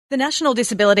The National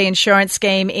Disability Insurance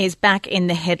Scheme is back in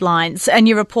the headlines. A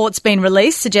new report's been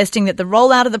released suggesting that the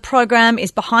rollout of the program is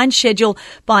behind schedule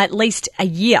by at least a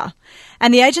year.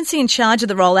 And the agency in charge of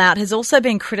the rollout has also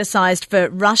been criticised for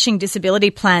rushing disability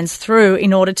plans through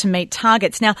in order to meet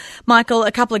targets. Now, Michael,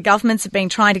 a couple of governments have been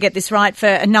trying to get this right for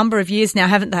a number of years now,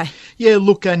 haven't they? Yeah,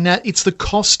 look, Nat, it's the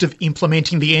cost of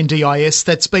implementing the NDIS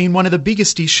that's been one of the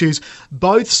biggest issues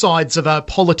both sides of our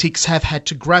politics have had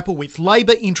to grapple with.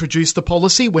 Labor introduced the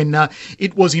policy when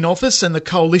it was in office and the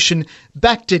coalition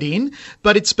backed it in,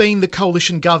 but it's been the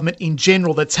coalition government in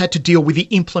general that's had to deal with the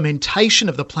implementation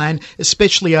of the plan,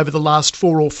 especially over the last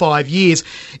 4 or 5 years.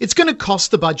 It's going to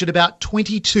cost the budget about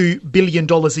 $22 billion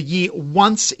a year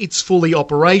once it's fully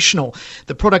operational.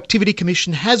 The Productivity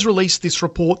Commission has released this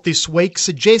report this week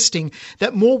suggesting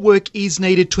that more work is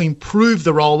needed to improve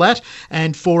the rollout.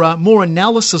 And for more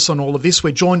analysis on all of this,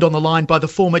 we're joined on the line by the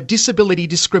former Disability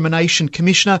Discrimination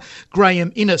Commissioner,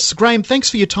 Graham Innes. Graham, thanks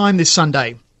for your time this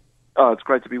Sunday. Oh, it's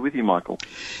great to be with you, Michael.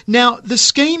 Now, the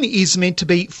scheme is meant to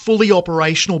be fully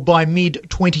operational by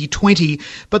mid-2020,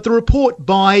 but the report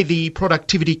by the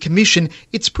Productivity Commission,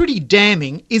 it's pretty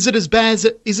damning. Is it as bad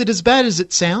as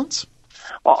it sounds?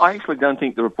 Well, I actually don't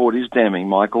think the report is damning,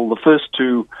 Michael. The first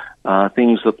two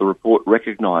things that the report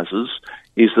recognises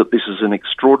is that this is an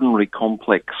extraordinarily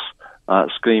complex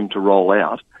scheme to roll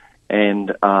out,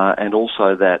 and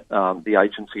also that the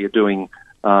agency are doing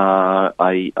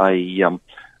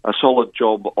a solid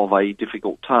job of a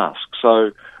difficult task.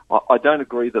 So I don't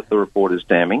agree that the report is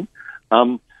damning,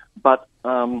 but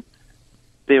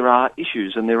there are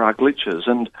issues and there are glitches.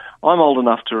 And I'm old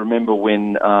enough to remember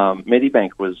when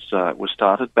Medibank was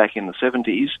started back in the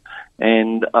 70s,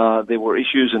 and there were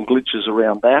issues and glitches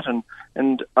around that,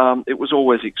 and it was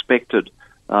always expected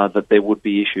that there would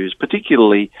be issues,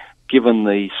 particularly given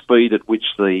the speed at which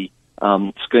the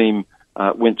scheme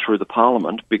went through the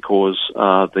Parliament, because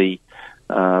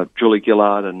Julie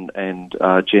Gillard and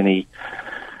Jenny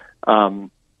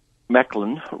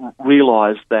Macklin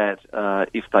realised that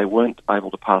if they weren't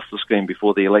able to pass the scheme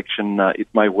before the election, it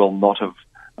may well not have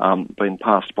been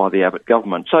passed by the Abbott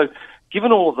government. So,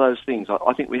 given all of those things,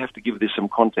 I think we have to give this some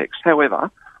context. However,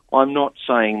 I'm not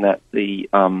saying that the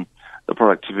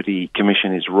Productivity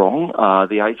Commission is wrong.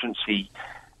 The agency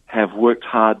have worked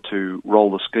hard to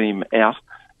roll the scheme out.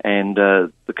 And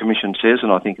the Commission says,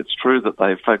 and I think it's true, that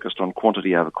they've focused on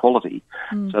quantity over quality.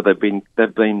 So they've been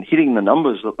hitting the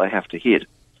numbers that they have to hit,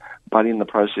 but in the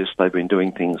process they've been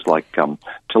doing things like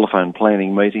telephone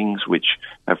planning meetings, which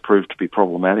have proved to be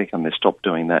problematic, and they've stopped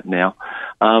doing that now.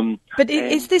 But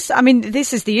is this? I mean,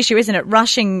 this is the issue, isn't it?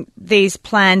 Rushing these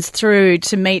plans through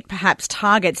to meet perhaps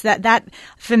targets. That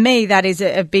for me, that is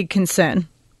a big concern.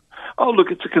 Oh, look,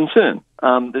 it's a concern.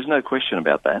 There's no question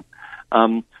about that.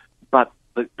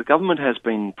 But the government has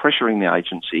been pressuring the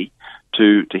agency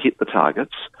to hit the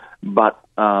targets, but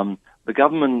the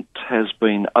government has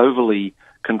been overly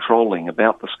controlling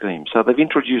about the scheme. So they've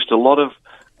introduced a lot of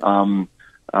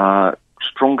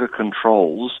stronger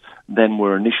controls than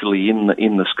were initially in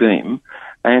the scheme,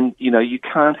 and you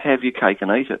can't have your cake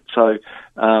and eat it. So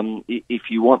if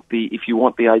you want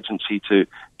the agency to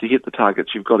hit the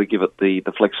targets, you've got to give it the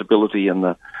flexibility and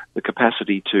the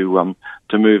capacity to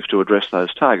move to address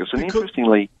those targets. And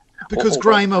interestingly, because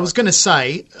Graham, I was going to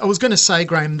say,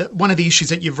 Graham, that one of the issues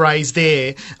that you've raised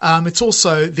there, it's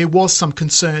also there was some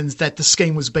concerns that the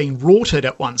scheme was being rorted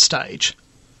at one stage.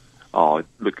 Oh,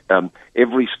 look,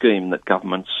 every scheme that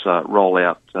governments roll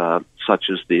out, such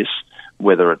as this,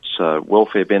 whether it's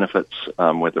welfare benefits,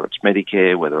 whether it's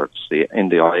Medicare, whether it's the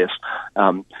NDIS,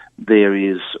 there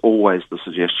is always the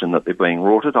suggestion that they're being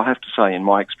rorted. I have to say, in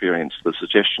my experience, the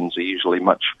suggestions are usually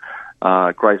much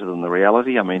greater than the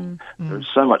reality. I mean, there's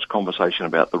so much conversation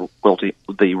about the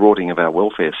rorting of our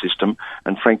welfare system,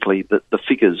 and frankly, the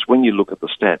figures, when you look at the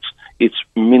stats, it's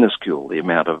minuscule, the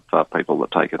amount of people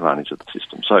that take advantage of the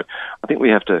system. So I think we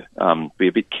have to be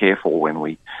a bit careful when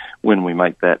we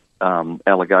make that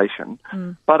allegation.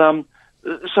 But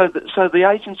so the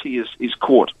agency is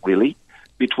caught, really,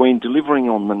 between delivering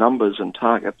on the numbers and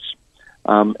targets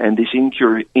and this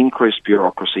increased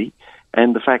bureaucracy,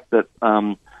 and the fact that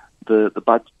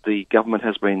the government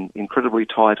has been incredibly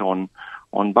tight on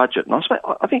budget. And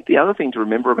I think the other thing to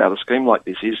remember about a scheme like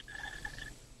this is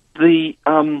the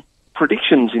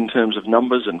predictions in terms of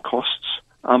numbers and costs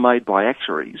are made by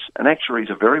actuaries, and actuaries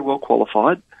are very well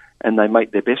qualified, and they make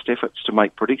their best efforts to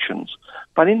make predictions.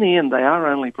 But in the end, they are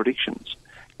only predictions,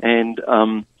 and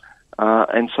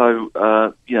so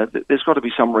there's got to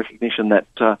be some recognition that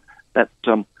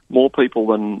more people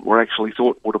than were actually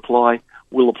thought would apply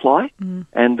will apply,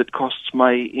 and that costs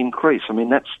may increase. I mean,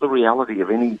 that's the reality of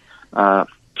any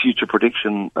future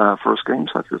prediction for a scheme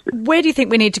such as this. Where do you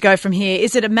think we need to go from here?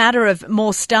 Is it a matter of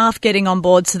more staff getting on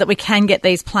board so that we can get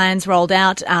these plans rolled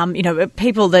out?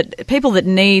 People that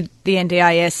need the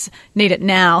NDIS need it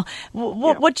now.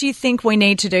 What do you think we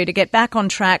need to do to get back on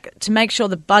track to make sure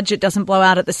the budget doesn't blow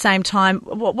out at the same time?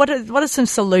 What are some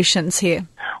solutions here?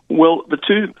 Well, the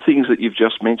two things that you've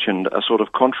just mentioned are sort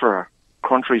of contrary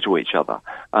to each other,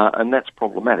 and that's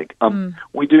problematic.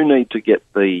 We do need to get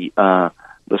the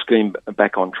scheme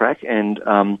back on track, and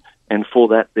for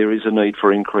that there is a need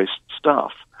for increased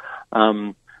staff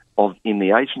in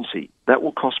the agency. That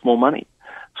will cost more money.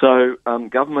 So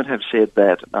government have said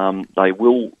that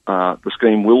the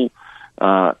scheme will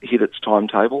hit its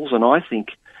timetables, and I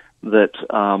think that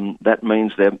that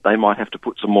means that they might have to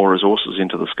put some more resources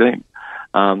into the scheme.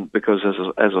 Because,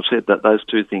 as I've said, that those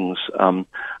two things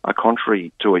are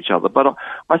contrary to each other. But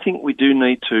I think we do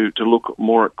need to look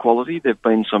more at quality. There have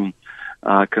been some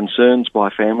concerns by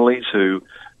families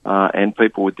and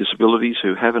people with disabilities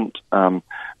who haven't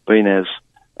been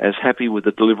as happy with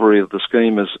the delivery of the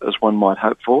scheme as one might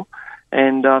hope for,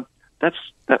 and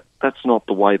that's not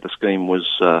the way the scheme was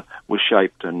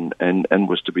shaped and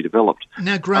was to be developed.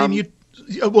 Now, Graham,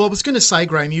 I was going to say,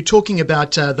 Graham, you're talking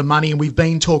about the money, and we've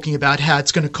been talking about how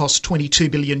it's going to cost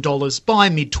 $22 billion by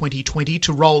mid-2020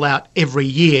 to roll out every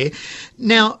year.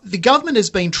 Now, the government has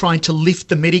been trying to lift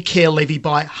the Medicare levy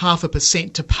by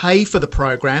 0.5% to pay for the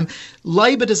program.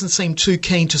 Labor doesn't seem too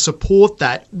keen to support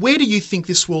that. Where do you think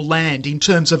this will land in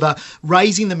terms of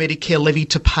raising the Medicare levy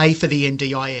to pay for the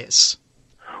NDIS?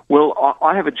 Well,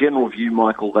 I have a general view,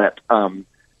 Michael, that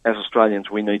as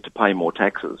Australians we need to pay more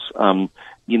taxes.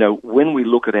 When we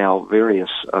look at our various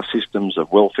systems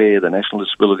of welfare, the National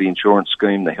Disability Insurance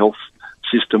Scheme, the health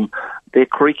system, they're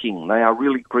creaking. They are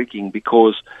really creaking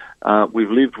because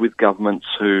we've lived with governments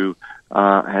who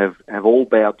have all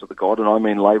bowed to the god, and I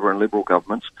mean Labor and Liberal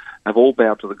governments, have all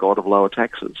bowed to the god of lower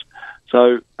taxes.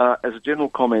 So as a general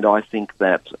comment, I think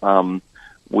that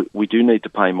we do need to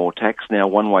pay more tax. Now,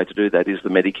 one way to do that is the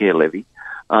Medicare levy.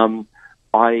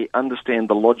 I understand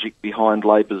the logic behind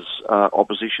Labor's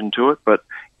opposition to it, but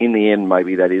in the end,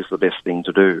 maybe that is the best thing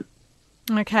to do.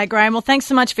 Okay, Graham. Well, thanks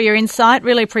so much for your insight.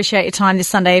 Really appreciate your time this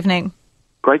Sunday evening.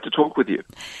 Great to talk with you.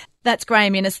 That's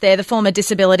Graham Innes there, the former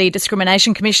Disability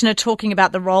Discrimination Commissioner, talking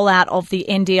about the rollout of the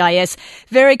NDIS.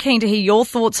 Very keen to hear your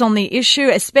thoughts on the issue,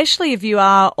 especially if you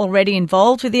are already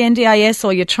involved with the NDIS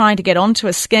or you're trying to get onto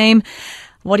a scheme.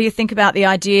 What do you think about the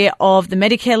idea of the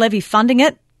Medicare levy funding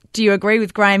it? Do you agree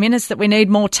with Graham Innes that we need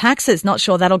more taxes? Not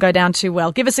sure that'll go down too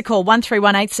well. Give us a call,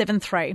 131873.